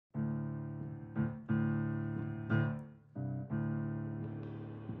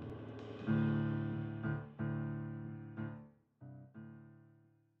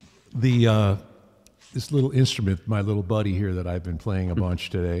This little instrument, my little buddy here that I've been playing a bunch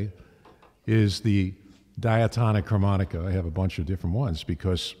today, is the diatonic harmonica. I have a bunch of different ones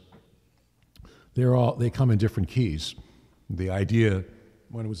because they come in different keys. The idea,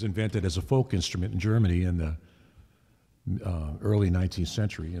 when it was invented as a folk instrument in Germany in the early 19th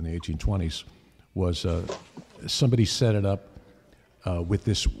century, in the 1820s, was somebody set it up with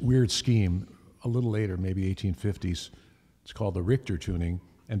this weird scheme a little later, maybe 1850s. It's called the Richter tuning,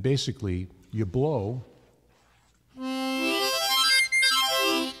 and basically you blow. This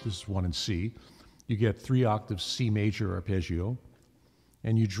is one in C. You get 3 octaves C major arpeggio,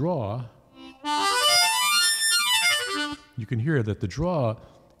 and you draw. You can hear that the draw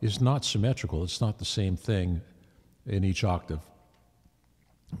is not symmetrical. It's not the same thing in each octave.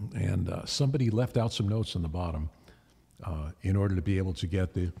 And somebody left out some notes on the bottom in order to be able to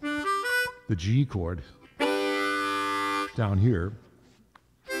get the G chord down here.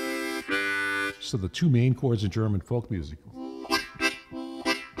 So the 2 main chords in German folk music.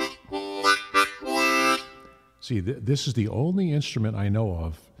 See, this is the only instrument I know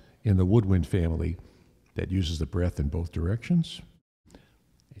of in the woodwind family that uses the breath in both directions.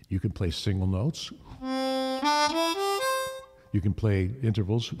 You can play single notes. You can play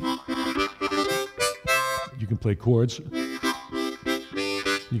intervals. You can play chords.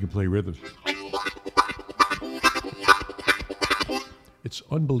 You can play rhythms. It's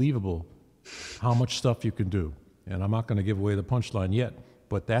unbelievable how much stuff you can do. And I'm not going to give away the punchline yet,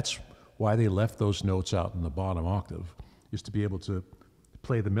 but that's why they left those notes out in the bottom octave, is to be able to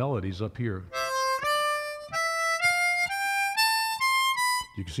play the melodies up here.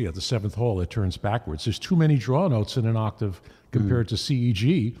 You can see at the 7th hole it turns backwards. There's too many draw notes in an octave compared to C, E,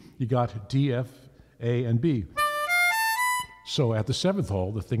 G. You got D, F, A, and B. So at the 7th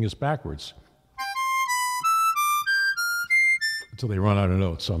hole, the thing is backwards until they run out of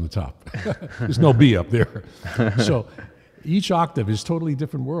notes on the top. There's no B up there. So each octave is totally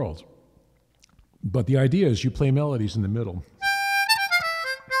different world. But the idea is you play melodies in the middle.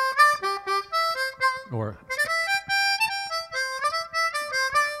 Or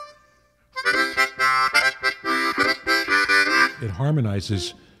it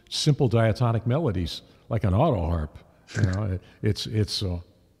harmonizes simple diatonic melodies like an auto harp. You know,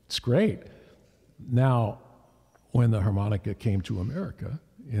 it's great. Now, when the harmonica came to America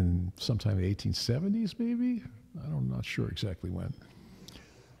in sometime in the 1870s, maybe, I'm not sure exactly when,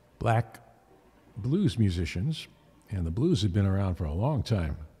 black blues musicians, and the blues had been around for a long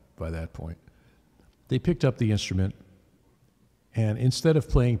time by that point, they picked up the instrument, and instead of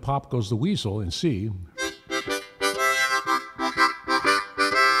playing Pop Goes the Weasel in C,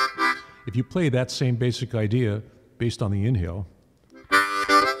 if you play that same basic idea based on the inhale,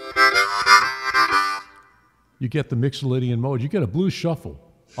 you get the Mixolydian mode. You get a blues shuffle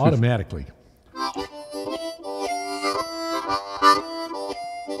automatically.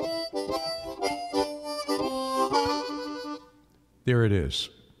 There it is.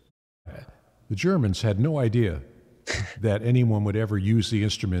 The Germans had no idea that anyone would ever use the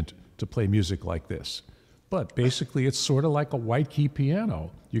instrument to play music like this. But basically, it's sort of like a white key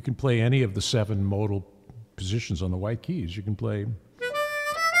piano. You can play any of the 7 modal positions on the white keys. You can play.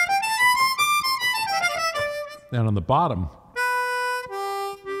 And on the bottom,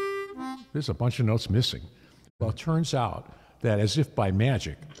 there's a bunch of notes missing. Well, it turns out that as if by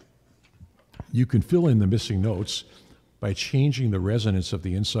magic, you can fill in the missing notes by changing the resonance of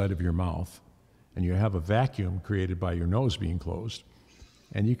the inside of your mouth, and you have a vacuum created by your nose being closed,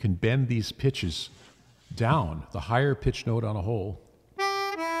 and you can bend these pitches down. The higher pitch note on a hole,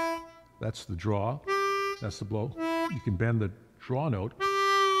 that's the draw, that's the blow. You can bend the draw note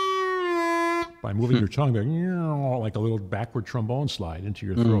by moving your tongue there, like a little backward trombone slide into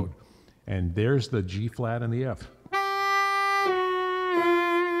your throat. And there's the G flat and the F.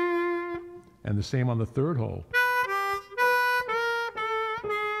 And the same on the 3rd hole.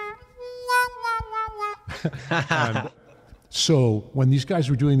 And so when these guys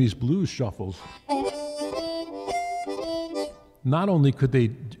were doing these blues shuffles, not only could they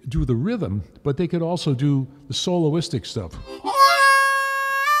do the rhythm, but they could also do the soloistic stuff.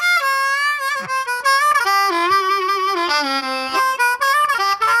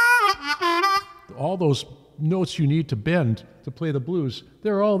 All those notes you need to bend to play the blues,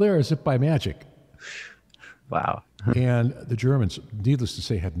 they're all there as if by magic. Wow. And the Germans, needless to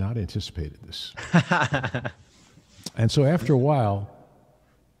say, had not anticipated this. And so after a while,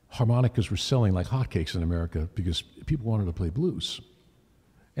 harmonicas were selling like hotcakes in America because people wanted to play blues.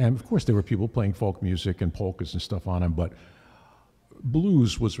 And of course, there were people playing folk music and polkas and stuff on them, but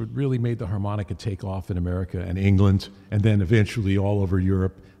blues was what really made the harmonica take off in America and England, and then eventually all over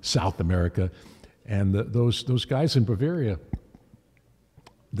Europe, South America. And those guys in Bavaria,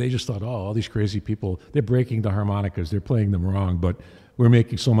 they just thought, oh, all these crazy people, they're breaking the harmonicas, they're playing them wrong, but we're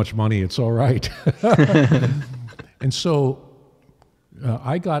making so much money, it's all right. And so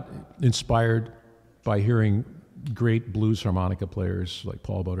I got inspired by hearing great blues harmonica players like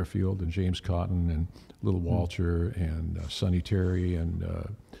Paul Butterfield and James Cotton and Little Walter and Sonny Terry and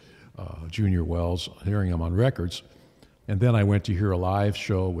Junior Wells, hearing them on records. And then I went to hear a live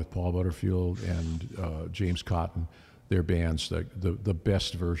show with Paul Butterfield and James Cotton, their bands, the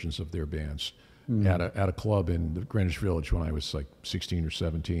best versions of their bands, at a club in Greenwich Village when I was like 16 or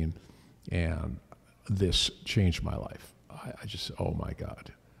 17. And this changed my life. I just, oh my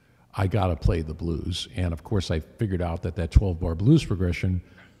God, I got to play the blues. And of course, I figured out that 12-bar blues progression,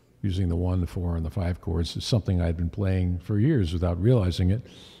 using the 1, the 4, and the 5 chords, is something I'd been playing for years without realizing it.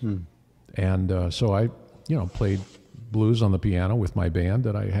 And so I, played blues on the piano with my band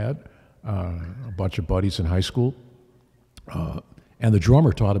that I had, a bunch of buddies in high school. And the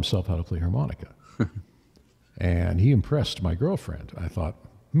drummer taught himself how to play harmonica. And he impressed my girlfriend. I thought,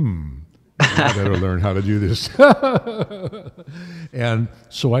 I better learn how to do this. And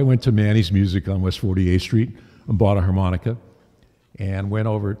so I went to Manny's Music on West 48th Street and bought a harmonica and went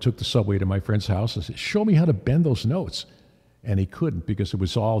over, took the subway to my friend's house and said, show me how to bend those notes. And he couldn't because it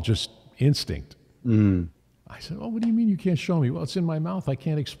was all just instinct. I said, oh, what do you mean you can't show me? Well, it's in my mouth. I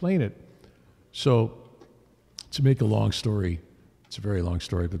can't explain it. So to make a long story, it's a very long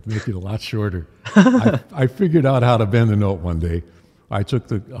story, but to make it a lot shorter, I figured out how to bend the note one day. I took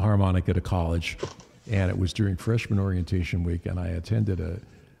the harmonica to college, and it was during freshman orientation week, and I attended a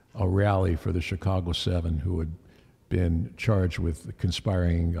rally for the Chicago Seven, who had been charged with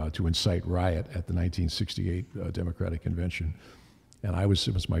conspiring to incite riot at the 1968 Democratic Convention. And it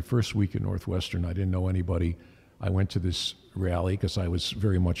was my first week at Northwestern. I didn't know anybody. I went to this rally because I was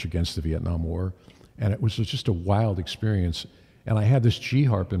very much against the Vietnam War, and it was just a wild experience. And I had this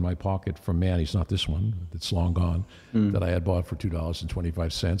G-harp in my pocket from Manny's, not this one, it's long gone, that I had bought for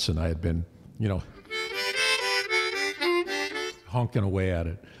 $2.25, and I had been, honking away at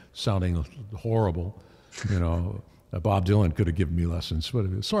it, sounding horrible. Bob Dylan could have given me lessons.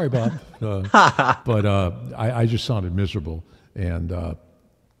 But, sorry, Bob. But I just sounded miserable. And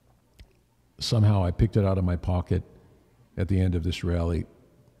somehow I picked it out of my pocket at the end of this rally,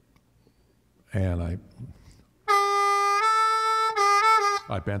 and I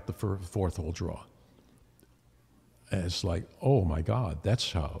bent the fourth hole draw. And it's like, oh my God,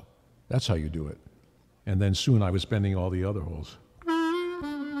 that's how you do it. And then soon I was bending all the other holes.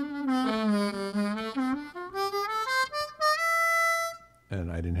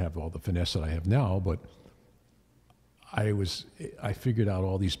 And I didn't have all the finesse that I have now, but I figured out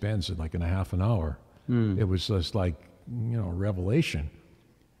all these bends in like in a half an hour. It was just like, revelation.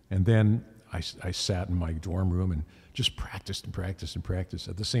 And then I sat in my dorm room and just practiced and practiced and practiced.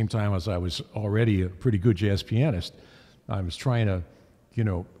 At the same time as I was already a pretty good jazz pianist, I was trying to,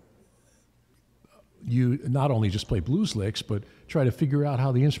 you not only just play blues licks, but try to figure out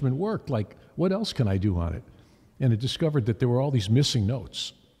how the instrument worked. Like, what else can I do on it? And I discovered that there were all these missing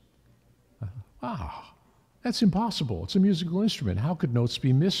notes. That's impossible. It's a musical instrument. How could notes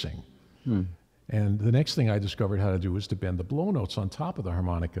be missing? And the next thing I discovered how to do was to bend the blow notes on top of the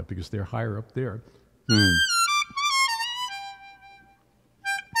harmonica because they're higher up there.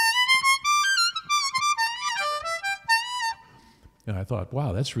 And I thought,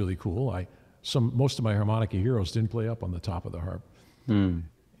 wow, that's really cool. Most of my harmonica heroes didn't play up on the top of the harp.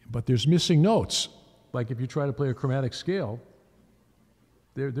 But there's missing notes. Like if you try to play a chromatic scale,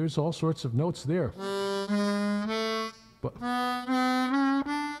 there's all sorts of notes there. But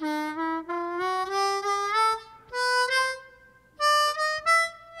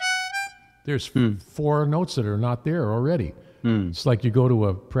there's 4 notes that are not there already. It's like you go to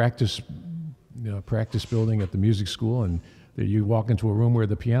a practice building at the music school, and you walk into a room where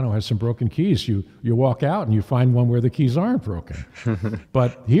the piano has some broken keys. You walk out and you find one where the keys aren't broken.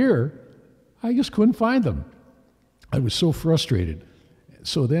 But here, I just couldn't find them. I was so frustrated.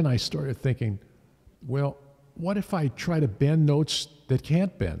 So then I started thinking, well, what if I try to bend notes that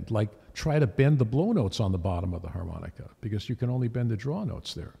can't bend? Like try to bend the blow notes on the bottom of the harmonica, because you can only bend the draw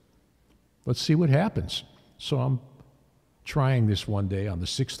notes there. Let's see what happens. So I'm trying this one day on the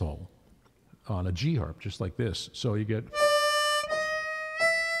 6th hole on a G harp, just like this. So you get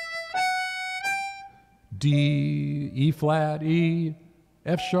D, E flat, E,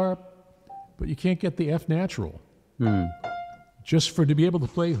 F sharp, but you can't get the F natural. Just to be able to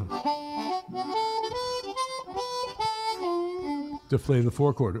play. to play the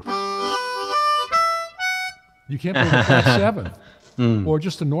 4 chord. You can't play the flat 7th or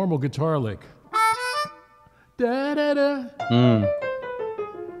just a normal guitar lick. Da, da, da.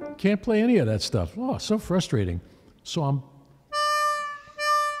 Can't play any of that stuff. Oh, so frustrating. So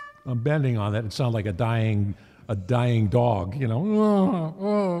I'm bending on that. It sounds like a dying dog, you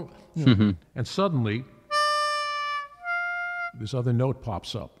know. And suddenly, this other note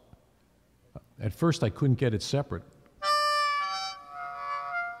pops up. At first, I couldn't get it separate.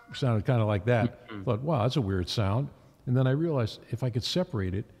 It sounded kind of like that. I thought, wow, that's a weird sound. And then I realized if I could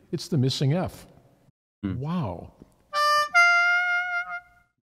separate it, it's the missing F. Wow.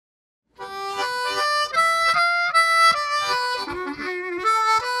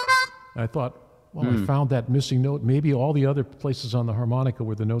 I thought, well, I found that missing note. Maybe all the other places on the harmonica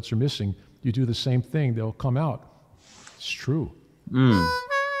where the notes are missing, you do the same thing, they'll come out. It's true.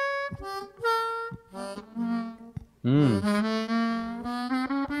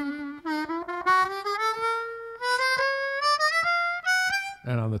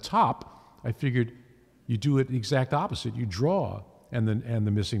 And on the top, I figured you do it the exact opposite. You draw, and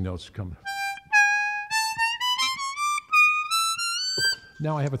the missing notes come.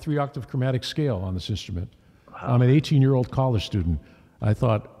 Now I have a 3-octave chromatic scale on this instrument. Wow. I'm an 18-year-old college student. I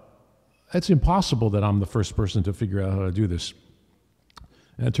thought, it's impossible that I'm the first person to figure out how to do this.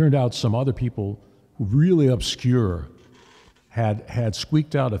 And it turned out some other people, really obscure, had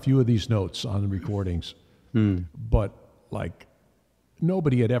squeaked out a few of these notes on the recordings, but like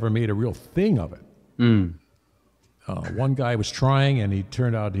nobody had ever made a real thing of it. One guy was trying, and he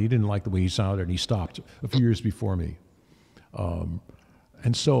turned out he didn't like the way he sounded, and he stopped a few years before me.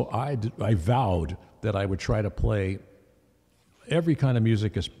 And so I vowed that I would try to play every kind of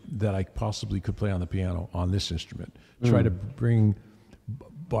music that I possibly could play on the piano on this instrument. Try to bring,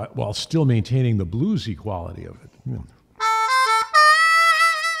 but while still maintaining the bluesy quality of it. You know.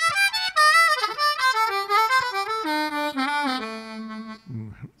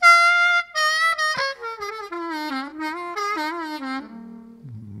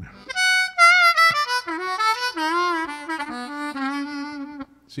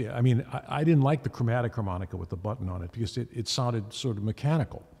 See, I mean, I didn't like the chromatic harmonica with the button on it because it sounded sort of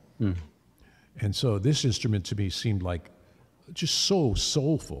mechanical. And so this instrument to me seemed like just so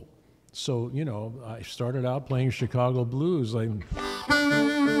soulful. So, you know, I started out playing Chicago blues. Like,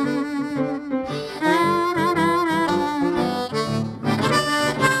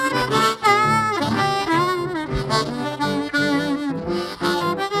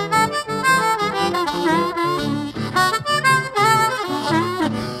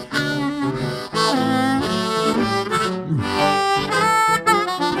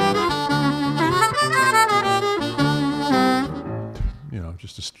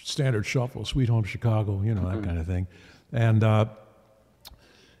 just a standard shuffle, Sweet Home Chicago, you know, that kind of thing. And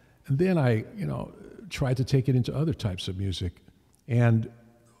then I, you know, tried to take it into other types of music. And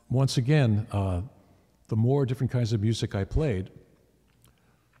once again, the more different kinds of music I played,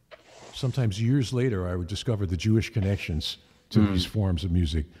 sometimes years later I would discover the Jewish connections to these forms of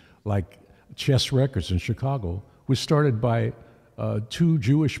music. Like Chess Records in Chicago was started by 2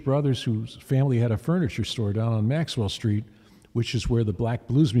 Jewish brothers whose family had a furniture store down on Maxwell Street, which is where the black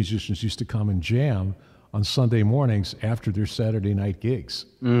blues musicians used to come and jam on Sunday mornings after their Saturday night gigs.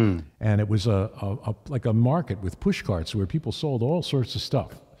 And it was like a market with push carts where people sold all sorts of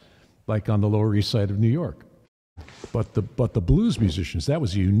stuff, like on the Lower East Side of New York. But the blues musicians, that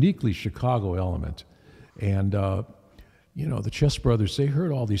was a uniquely Chicago element. And you know, the Chess Brothers, they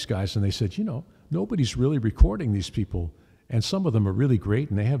heard all these guys and they said, you know, nobody's really recording these people, and some of them are really great,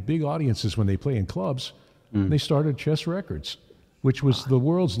 and they have big audiences when they play in clubs. They started Chess Records, which was the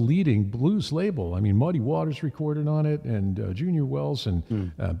world's leading blues label. I mean, Muddy Waters recorded on it, and Junior Wells,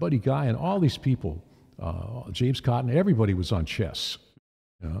 and Buddy Guy, and all these people, James Cotton, everybody was on Chess.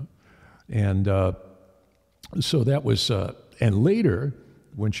 You know? And so that was, and later,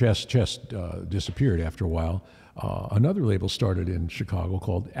 when Chess disappeared after a while, another label started in Chicago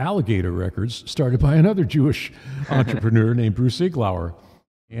called Alligator Records, started by another Jewish entrepreneur named Bruce Iglauer.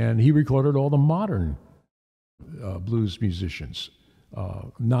 And he recorded all the modern blues musicians,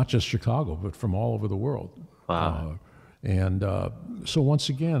 not just Chicago, but from all over the world. Wow. So once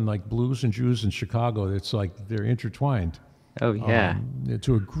again, like blues and Jews in Chicago, it's like they're intertwined. Oh, yeah.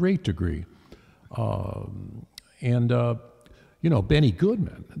 To a great degree. You know, Benny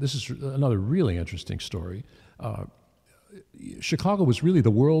Goodman, this is another really interesting story. Chicago was really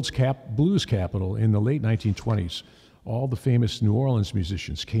the world's blues capital in the late 1920s. All the famous New Orleans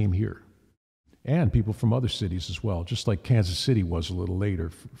musicians came here, and people from other cities as well, just like Kansas City was a little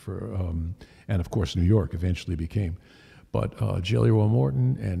later, and of course New York eventually became. But Jelly Roll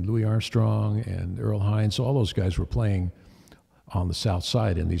Morton and Louis Armstrong and Earl Hines, all those guys were playing on the South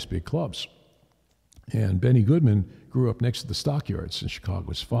Side in these big clubs. And Benny Goodman grew up next to the stockyards in Chicago.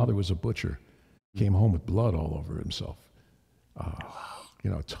 His father was a butcher, came home with blood all over himself.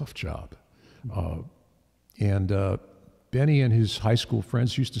 Tough job. And Benny and his high school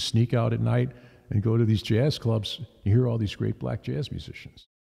friends used to sneak out at night and go to these jazz clubs. You hear all these great black jazz musicians.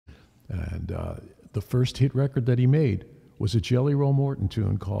 And the first hit record that he made was a Jelly Roll Morton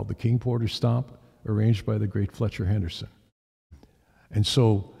tune called The King Porter Stomp, arranged by the great Fletcher Henderson. And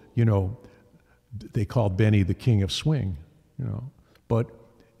so, they called Benny the King of Swing, But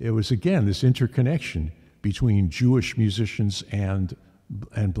it was, again, this interconnection between Jewish musicians and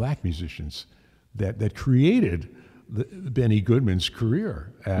black musicians that created Benny Goodman's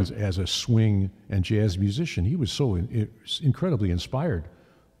career as a swing and jazz musician. He was so incredibly inspired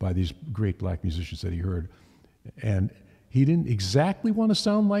by these great black musicians that he heard. And he didn't exactly want to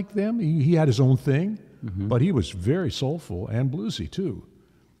sound like them. He had his own thing, but he was very soulful and bluesy too.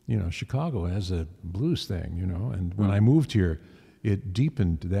 Chicago has a blues thing, and when I moved here, it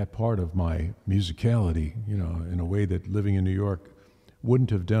deepened that part of my musicality, in a way that living in New York wouldn't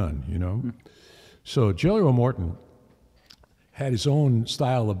have done, So Jelly Roll Morton had his own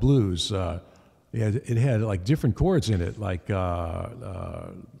style of blues. It had like different chords in it, like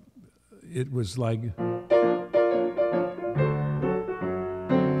it was like...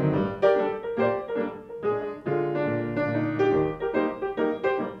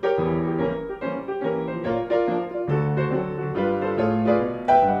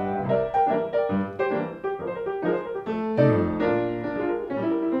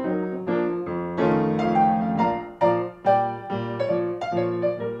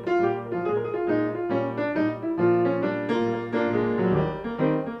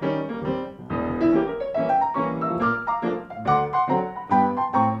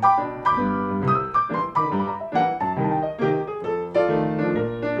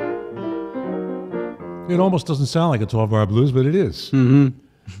 It almost doesn't sound like a 12-bar blues, but it is.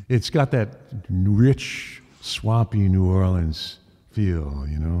 It's got that rich, swampy New Orleans feel,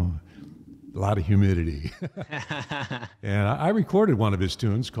 a lot of humidity. And I recorded one of his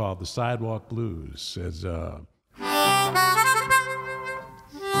tunes called The Sidewalk Blues as...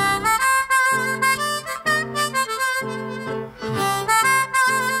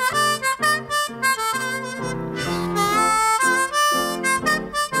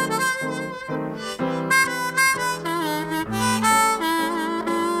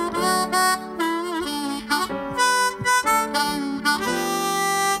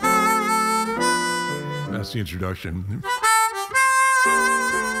 That's the introduction.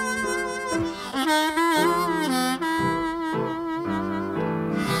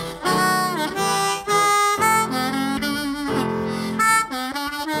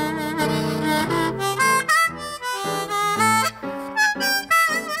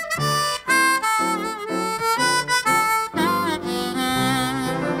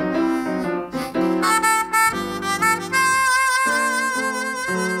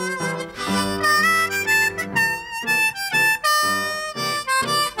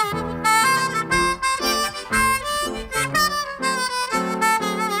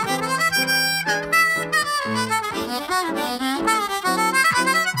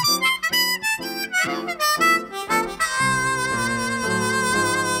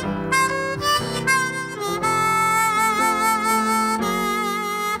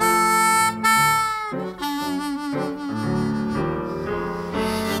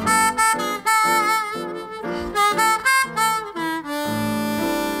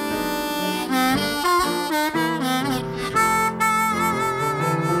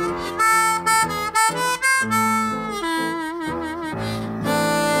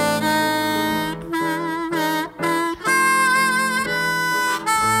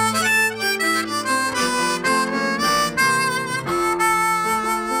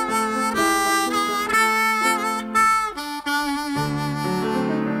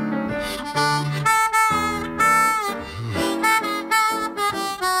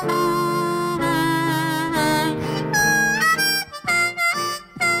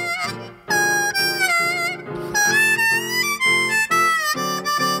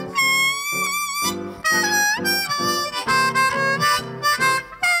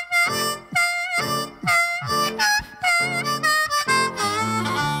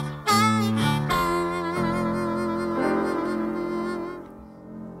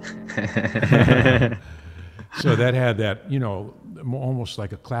 So that had that, almost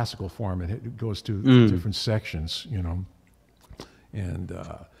like a classical form. It goes to different sections, And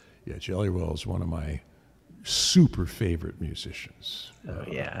Jelly Roll is one of my super favorite musicians. Oh,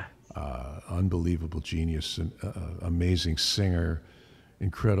 yeah. Unbelievable genius, and amazing singer,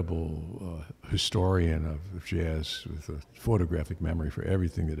 incredible historian of jazz with a photographic memory for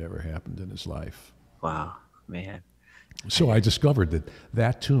everything that ever happened in his life. Wow, man. So I discovered that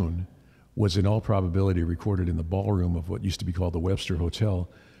that tune was in all probability recorded in the ballroom of what used to be called the Webster Hotel,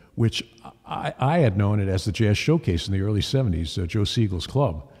 which I had known it as the Jazz Showcase in the early 70s, Joe Siegel's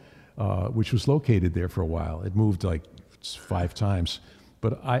club, which was located there for a while. It moved like 5 times.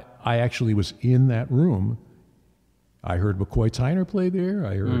 But I actually was in that room. I heard McCoy Tyner play there.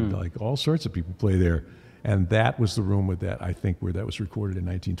 I heard like all sorts of people play there. And that was the room with that, I think, where that was recorded in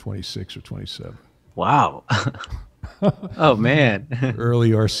 1926 or 27. Wow. Oh, man.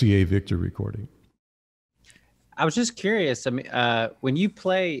 Early RCA Victor recording. I was just curious. I mean, when you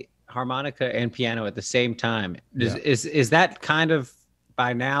play harmonica and piano at the same time, is that kind of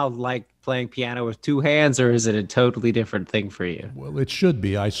by now like playing piano with 2 hands, or is it a totally different thing for you? Well, it should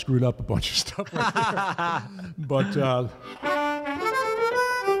be. I screwed up a bunch of stuff right there. But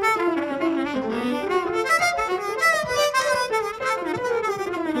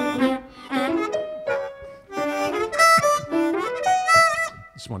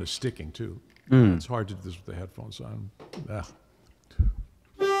this one is sticking too. It's hard to do this with the headphones on.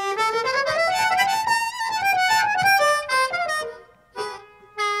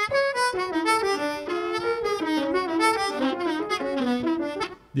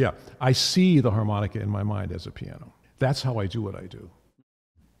 Yeah, I see the harmonica in my mind as a piano. That's how I do what I do.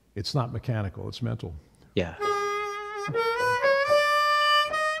 It's not mechanical, it's mental. Yeah.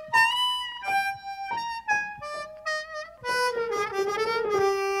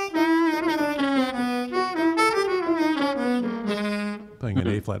 Playing an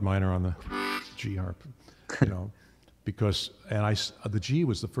A flat minor on the G harp, you know, because, and the G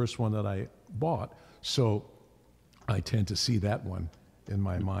was the first one that I bought, so I tend to see that one in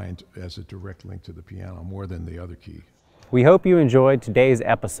my mind as a direct link to the piano more than the other key. We hope you enjoyed today's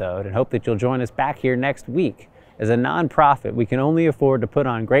episode and hope that you'll join us back here next week. As a nonprofit, we can only afford to put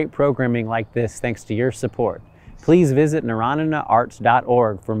on great programming like this thanks to your support. Please visit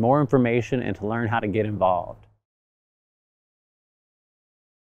nerananaharts.org for more information and to learn how to get involved.